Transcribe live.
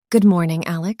Good morning,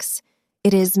 Alex.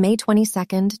 It is May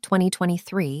 22nd,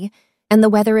 2023, and the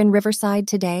weather in Riverside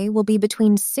today will be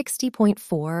between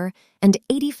 60.4 and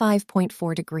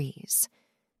 85.4 degrees.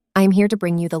 I'm here to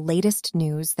bring you the latest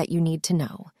news that you need to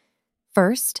know.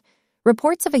 First,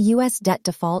 reports of a U.S. debt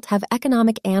default have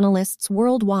economic analysts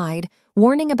worldwide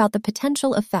warning about the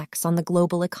potential effects on the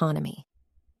global economy.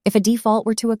 If a default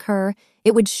were to occur,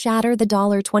 it would shatter the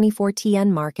 $24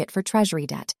 TN market for Treasury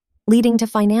debt, leading to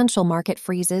financial market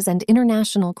freezes and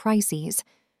international crises.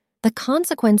 The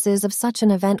consequences of such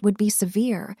an event would be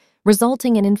severe,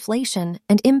 resulting in inflation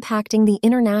and impacting the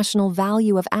international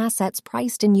value of assets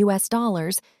priced in U.S.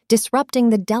 dollars,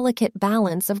 disrupting the delicate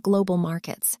balance of global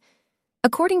markets.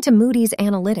 According to Moody's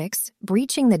Analytics,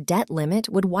 breaching the debt limit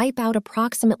would wipe out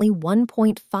approximately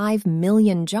 1.5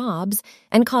 million jobs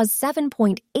and cause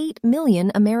 7.8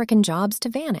 million American jobs to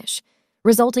vanish,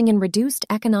 resulting in reduced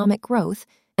economic growth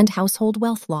and household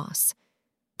wealth loss.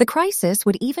 The crisis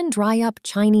would even dry up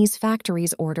Chinese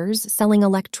factories' orders selling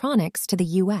electronics to the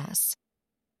U.S.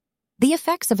 The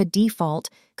effects of a default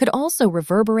could also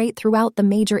reverberate throughout the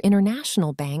major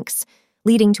international banks,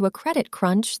 leading to a credit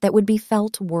crunch that would be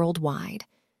felt worldwide.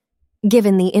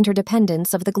 Given the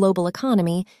interdependence of the global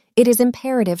economy, it is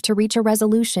imperative to reach a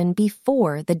resolution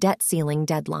before the debt ceiling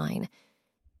deadline.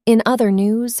 In other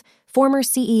news, former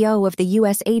CEO of the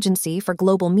U.S. Agency for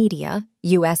Global Media,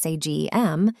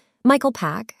 USAGM, Michael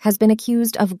Pack, has been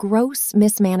accused of gross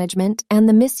mismanagement and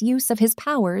the misuse of his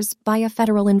powers by a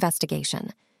federal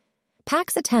investigation.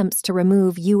 Pack's attempts to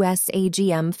remove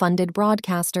USAGM-funded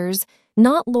broadcasters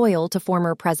not loyal to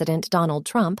former President Donald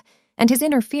Trump and his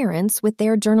interference with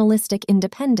their journalistic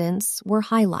independence were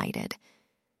highlighted.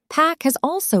 Pack has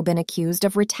also been accused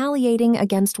of retaliating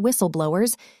against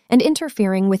whistleblowers and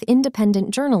interfering with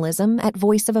independent journalism at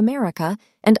Voice of America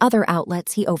and other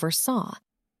outlets he oversaw.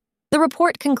 The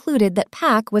report concluded that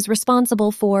Pack was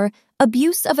responsible for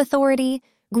abuse of authority,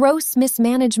 gross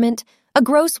mismanagement, a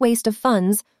gross waste of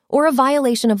funds, or a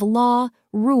violation of law,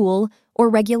 rule, or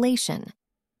regulation.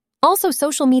 Also,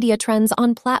 social media trends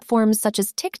on platforms such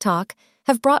as TikTok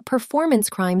have brought performance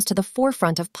crimes to the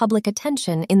forefront of public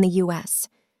attention in the U.S.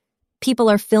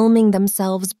 People are filming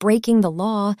themselves breaking the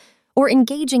law or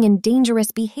engaging in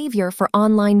dangerous behavior for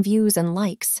online views and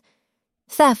likes.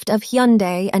 Theft of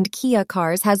Hyundai and Kia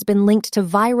cars has been linked to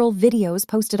viral videos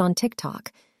posted on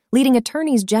TikTok, leading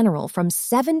attorneys general from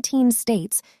 17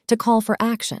 states to call for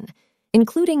action,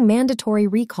 including mandatory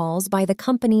recalls by the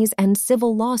companies and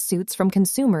civil lawsuits from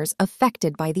consumers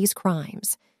affected by these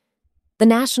crimes. The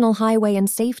National Highway and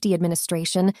Safety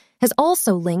Administration has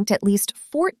also linked at least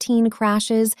 14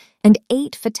 crashes and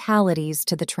 8 fatalities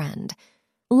to the trend.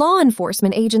 Law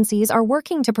enforcement agencies are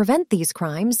working to prevent these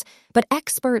crimes, but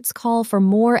experts call for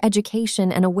more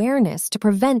education and awareness to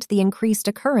prevent the increased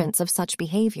occurrence of such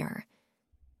behavior.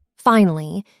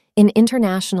 Finally, in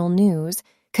international news,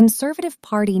 Conservative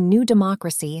Party New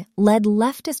Democracy led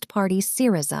leftist party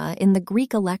Syriza in the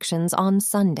Greek elections on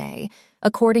Sunday,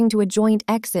 according to a joint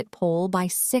exit poll by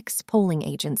 6 polling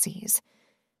agencies.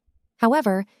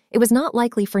 However, it was not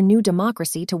likely for New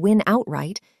Democracy to win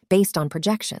outright based on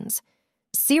projections.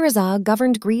 Syriza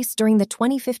governed Greece during the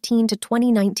 2015 to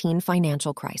 2019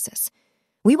 financial crisis.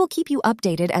 We will keep you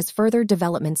updated as further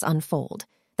developments unfold.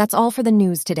 That's all for the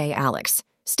news today, Alex.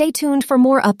 Stay tuned for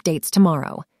more updates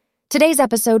tomorrow. Today's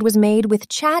episode was made with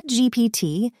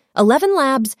ChatGPT, 11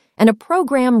 Labs, and a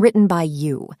program written by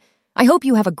you. I hope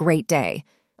you have a great day.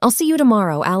 I'll see you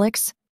tomorrow, Alex.